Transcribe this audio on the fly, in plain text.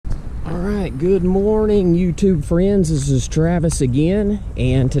Alright, good morning YouTube friends. This is Travis again,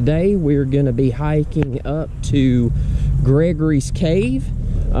 and today we're going to be hiking up to Gregory's cave,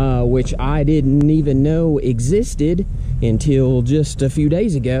 which I didn't even know existed until just a few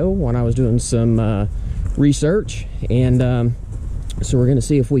days ago when I was doing some research, and so we're going to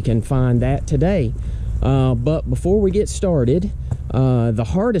see if we can find that today. But before we get started, the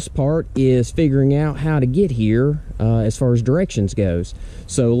hardest part is figuring out how to get here as far as directions goes.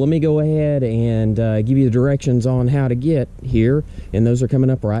 So let me go ahead and give you the directions on how to get here, and those are coming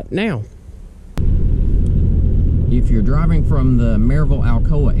up right now. If you're driving from the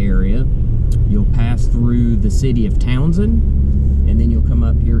Maryville-Alcoa area, you'll pass through the city of Townsend, and then you'll come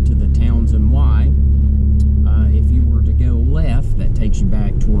up here to the Townsend Y. If you were to go left, that takes you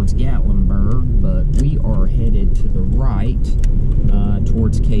back towards Gatlinburg, but we are headed to the right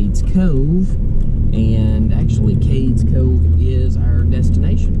towards Cades Cove, and actually Cades Cove is our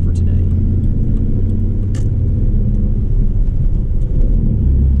destination for today.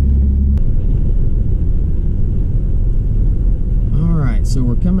 Alright, so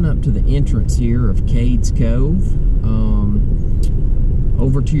we're coming up to the entrance here of Cades Cove.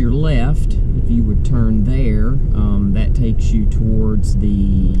 Over to your left, if you would turn there, that takes you towards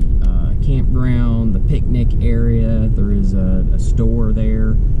the campground, the picnic area. There is a store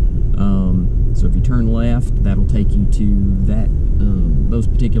there. So if you turn left, that'll take you to those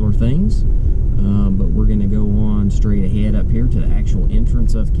particular things. But we're going to go on straight ahead up here to the actual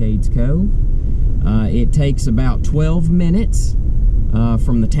entrance of Cades Cove. It takes about 12 minutes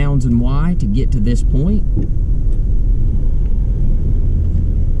from the Townsend Y to get to this point.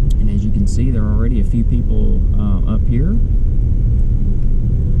 And as you can see, there are already a few people up here.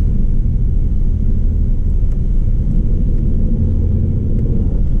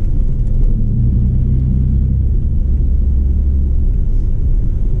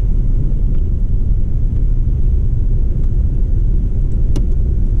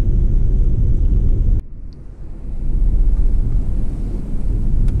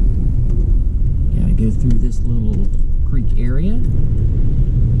 Go through this little creek area,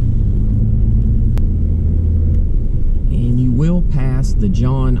 and you will pass the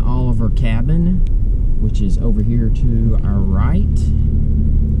John Oliver cabin, which is over here to our right.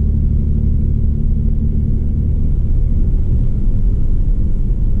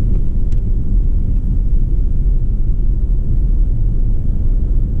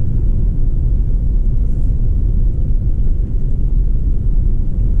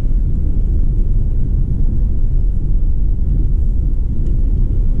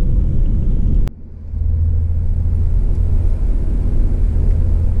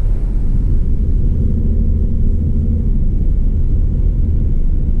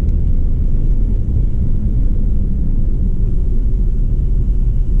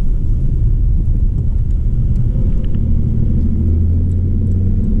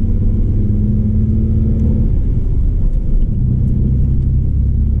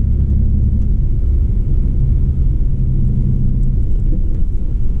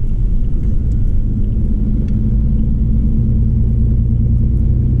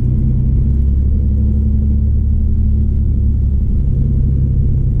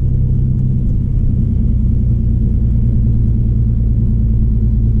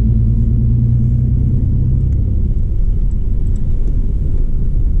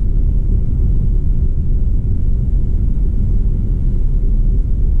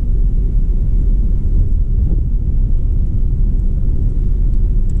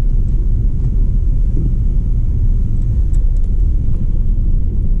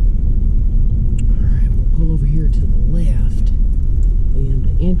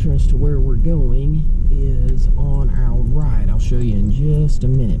 Entrance to where we're going is on our right. I'll show you in just a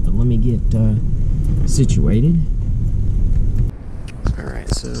minute, but let me get situated. Alright,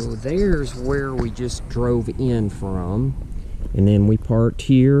 so there's where we just drove in from, and then we parked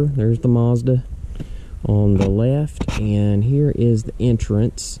here. There's the Mazda on the left, and here is the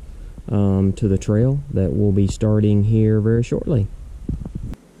entrance to the trail that will be starting here very shortly.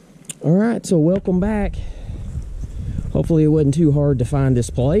 Alright, so welcome back. Hopefully it wasn't too hard to find this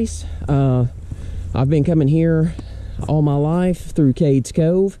place. I've been coming here all my life through Cades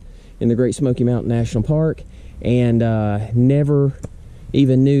Cove in the Great Smoky Mountain National Park, and never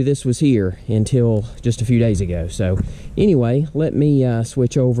even knew this was here until just a few days ago. So anyway, let me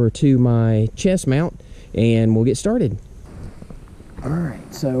switch over to my chest mount and we'll get started.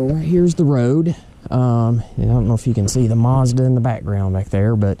 Alright, so here's the road. And I don't know if you can see the Mazda in the background back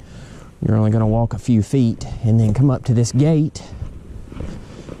there, but you're only going to walk a few feet and then come up to this gate,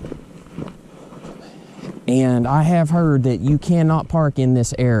 And I have heard that you cannot park in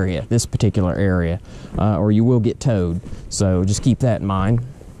this area, this particular area, or you will get towed. So just keep that in mind.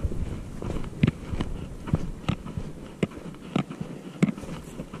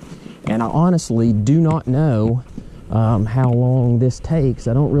 And I honestly do not know how long this takes.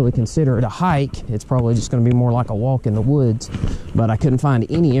 I don't really consider it a hike. It's probably just going to be more like a walk in the woods. But I couldn't find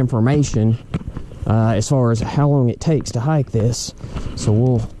any information as far as how long it takes to hike this. So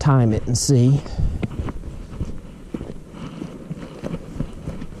we'll time it and see.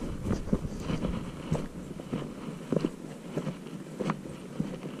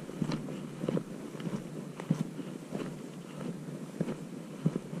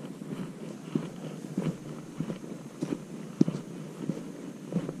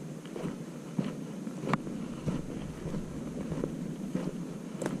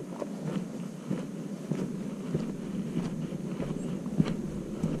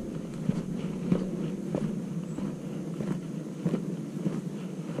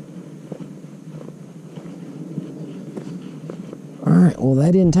 Alright, well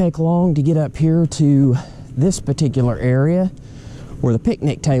that didn't take long to get up here to this particular area where the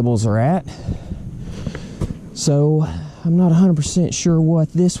picnic tables are at. So I'm not 100% sure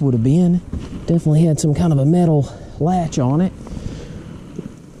what this would have been. Definitely had some kind of a metal latch on it.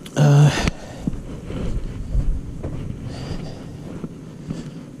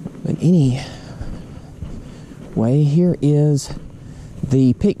 But anyway, here is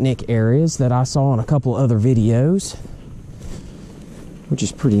the picnic areas that I saw in a couple other videos, which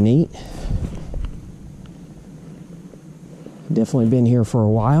is pretty neat. Definitely been here for a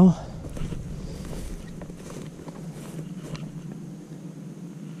while.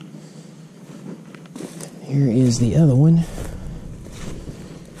 Here is the other one,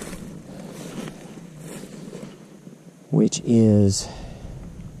 which is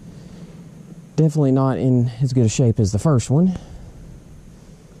definitely not in as good a shape as the first one.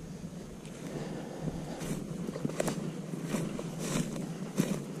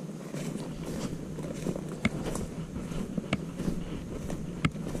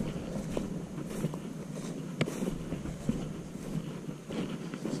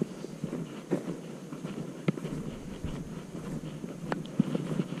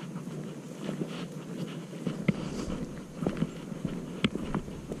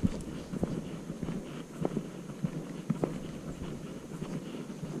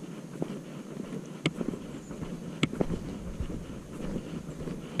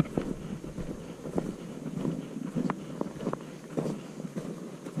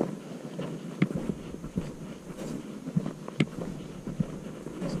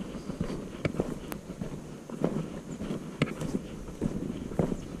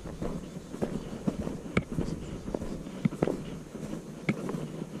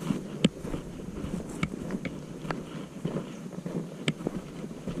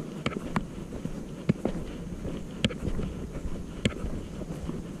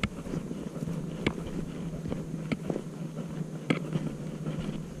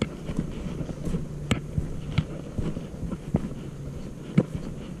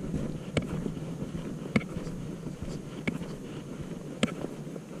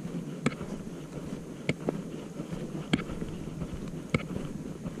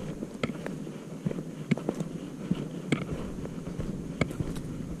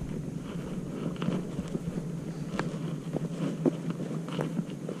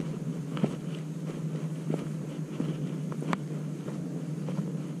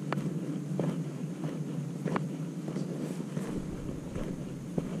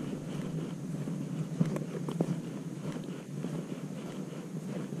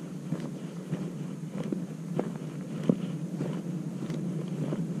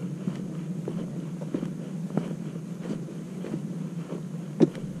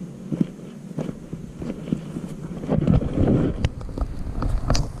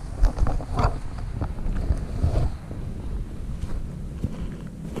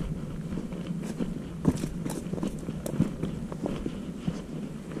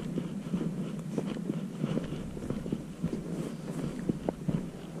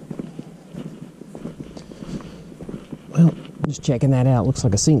 Well, just checking that out. Looks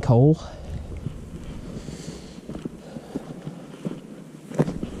like a sinkhole.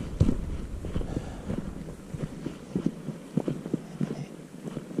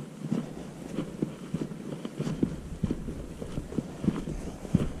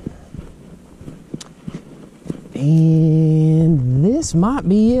 And this might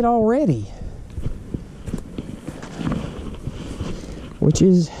be it already. Which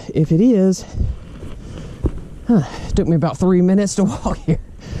is, if it is, it took me about 3 minutes to walk here.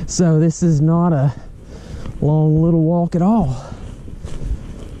 So this is not a long little walk at all.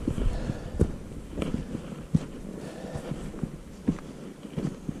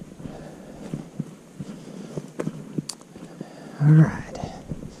 All right.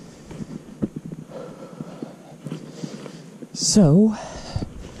 So,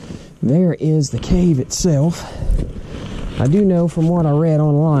 there is the cave itself. I do know from what I read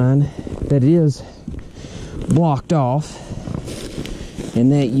online that it is blocked off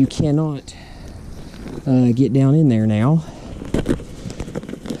and that you cannot get down in there now.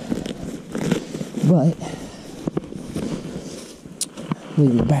 But,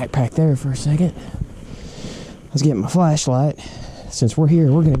 leave my backpack there for a second. Let's get my flashlight. Since we're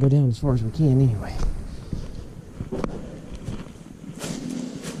here, we're going to go down as far as we can anyway.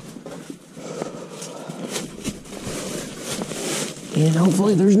 And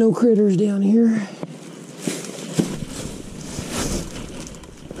hopefully there's no critters down here.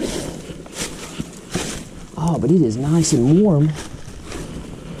 Oh, but it is nice and warm.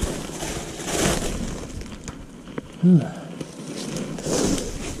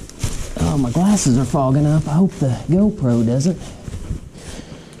 Oh, my glasses are fogging up. I hope the GoPro doesn't.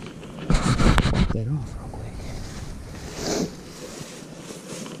 Wipe that off real quick.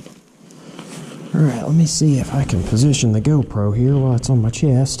 Alright, let me see if I can position the GoPro here while it's on my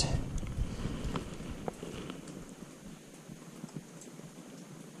chest.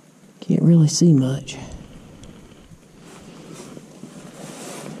 Can't really see much.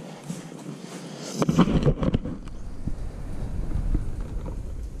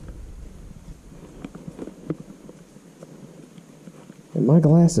 And my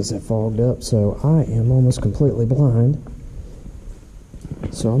glasses have fogged up, so I am almost completely blind.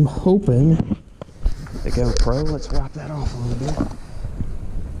 So I'm hoping the GoPro, let's wipe that off a little bit.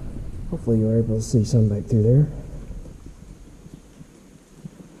 Hopefully you're able to see some back through there.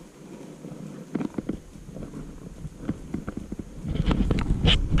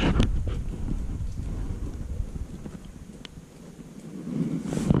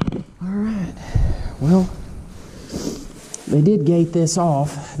 Alright, well, they did gate this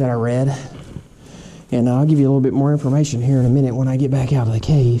off that I read, and I'll give you a little bit more information here in a minute when I get back out of the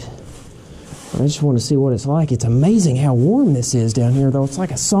cave. I just want to see what it's like. It's amazing how warm this is down here, though. It's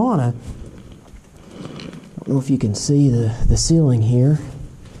like a sauna. I don't know if you can see the ceiling here.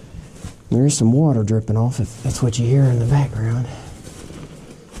 There is some water dripping off, if that's what you hear in the background.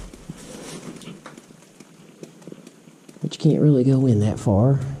 But you can't really go in that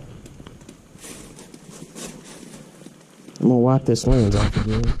far. I'm going to wipe this lens off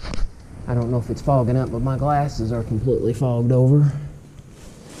again. I don't know if it's fogging up, but my glasses are completely fogged over.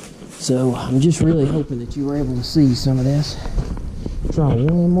 So I'm just really hoping that you were able to see some of this. Try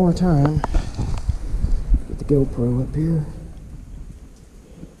one more time. Get the GoPro up here.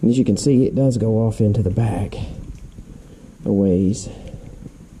 And as you can see, it does go off into the back a ways.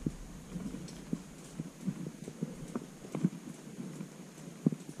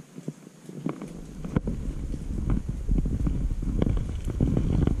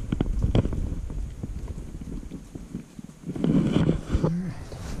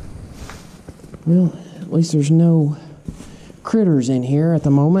 Well, at least there's no critters in here at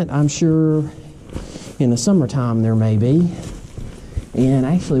the moment. I'm sure in the summertime there may be. And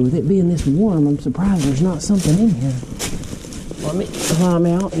actually, with it being this warm, I'm surprised there's not something in here. Let me climb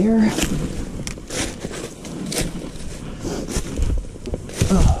out here.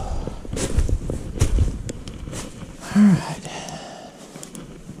 Oh. Alright.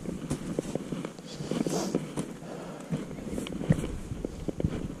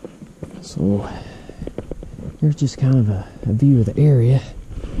 So, here's just kind of a view of the area.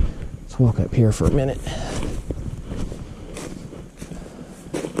 Let's walk up here for a minute.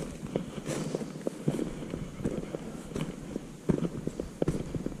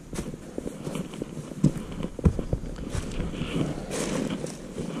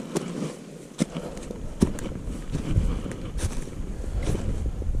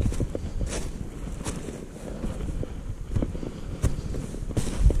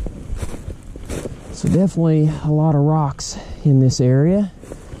 So definitely a lot of rocks in this area.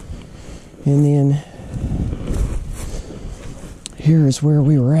 And then here is where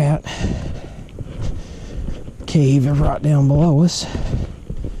we were at. Cave right down below us.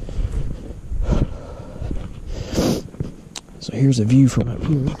 So here's a view from up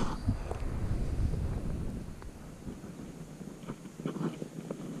here.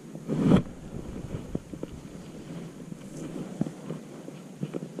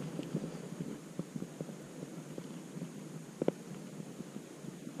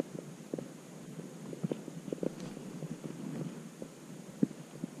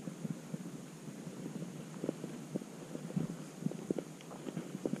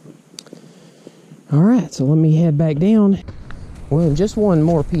 Alright, so let me head back down. Well, just one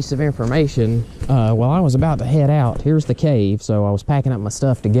more piece of information. While I was about to head out, here's the cave, so I was packing up my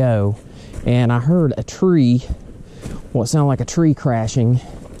stuff to go, and I heard a tree, what sounded like a tree crashing,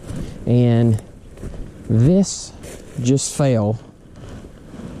 and this just fell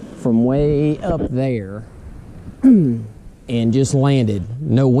from way up there and just landed.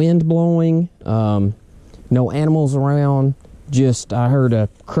 No wind blowing, no animals around, just I heard a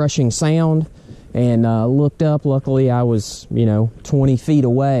crushing sound and looked up. Luckily I was, 20 feet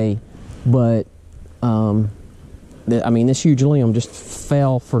away, but I mean, this huge limb just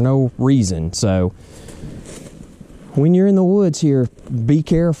fell for no reason. So when you're in the woods here, be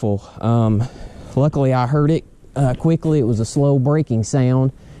careful. Luckily I heard it quickly. It was a slow breaking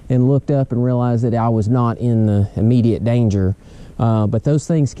sound, and looked up and realized that I was not in the immediate danger. But those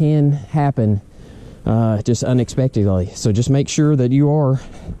things can happen just unexpectedly. So just make sure that you are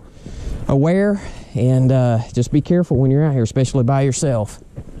aware, and just be careful when you're out here, especially by yourself.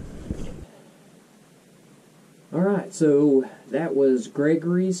 Alright, so that was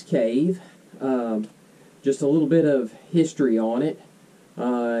Gregory's cave. Just a little bit of history on it.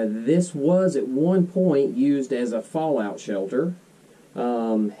 This was at one point used as a fallout shelter.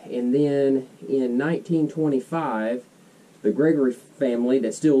 And then in 1925, the Gregory family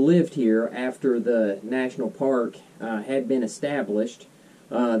that still lived here after the national park had been established,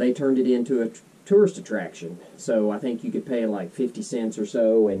 they turned it into a tourist attraction. So I think you could pay like 50 cents or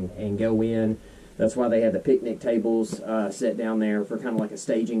so and go in. That's why they had the picnic tables set down there for kind of like a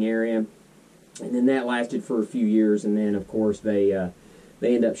staging area. And then that lasted for a few years, and then of course they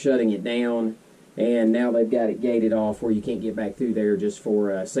end up shutting it down. And now they've got it gated off where you can't get back through there just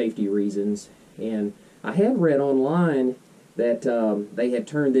for safety reasons. And I had read online that they had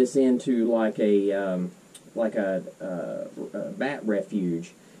turned this into like a bat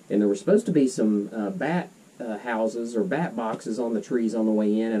refuge, and there were supposed to be some bat houses or bat boxes on the trees on the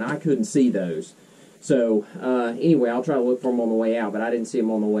way in, and I couldn't see those. So anyway, I'll try to look for them on the way out, but I didn't see them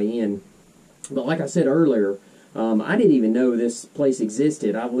on the way in. But like I said earlier, I didn't even know this place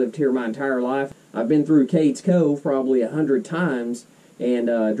existed. I've lived here my entire life. I've been through Cades Cove probably 100 times and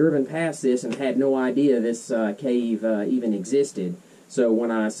driven past this and had no idea this cave even existed. So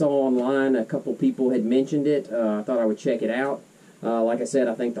when I saw online a couple people had mentioned it, I thought I would check it out. Like I said,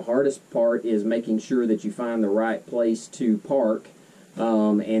 I think the hardest part is making sure that you find the right place to park.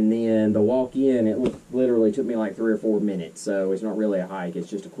 And then the walk in, it literally took me like 3 or 4 minutes. So it's not really a hike, it's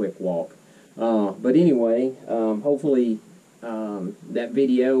just a quick walk. But anyway, hopefully that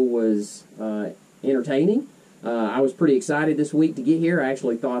video was entertaining. I was pretty excited this week to get here. I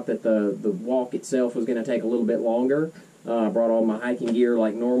actually thought that the walk itself was going to take a little bit longer. I brought all my hiking gear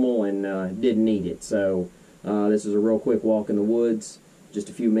like normal and didn't need it. So this is a real quick walk in the woods, just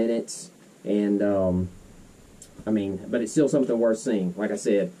a few minutes. And I mean, but it's still something worth seeing. Like I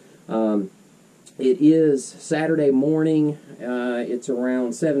said, it is Saturday morning. It's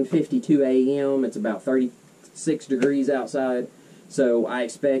around 7:52 a.m. It's about 36 degrees outside. So I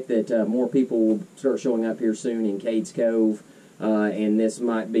expect that more people will start showing up here soon in Cades Cove. And this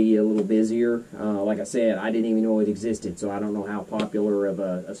might be a little busier. Like I said, I didn't even know it existed, so I don't know how popular of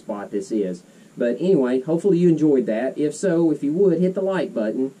a spot this is. But anyway, hopefully you enjoyed that. If so, if you would, hit the like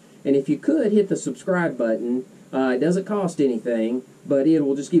button. And if you could, hit the subscribe button. It doesn't cost anything, but it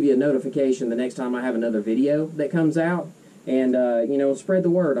will just give you a notification the next time I have another video that comes out. And, you know, spread the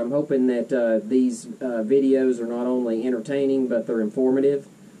word. I'm hoping that these videos are not only entertaining, but they're informative.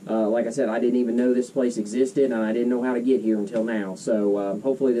 Like I said, I didn't even know this place existed, and I didn't know how to get here until now. So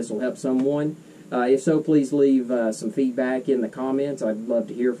hopefully this will help someone. If so, please leave some feedback in the comments. I'd love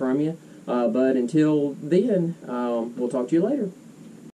to hear from you. But until then, we'll talk to you later.